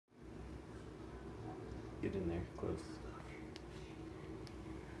Get in there close.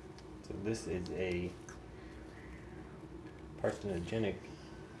 So this is a parthenogenic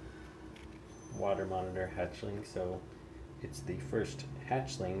water monitor hatchling. So it's the first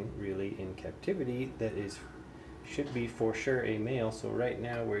hatchling really in captivity that should be for sure a male. So right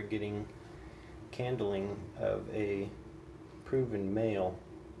now we're getting candling of a proven male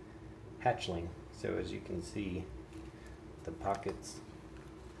hatchling. So as you can see, the pockets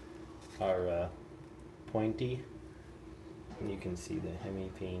are pointy, and you can see the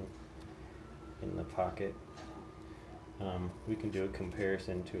hemipene in the pocket. We can do a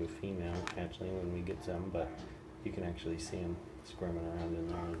comparison to a female hatchling when we get some, but you can actually see them squirming around in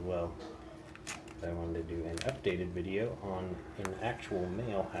there as well. But I wanted to do an updated video on an actual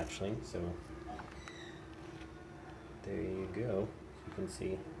male hatchling, so there you go. You can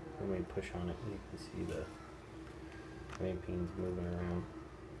see when we push on it, you can see the hemipenes moving around.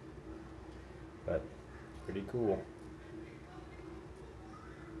 But pretty cool.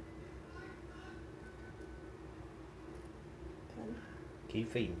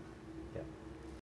 Keep feeding.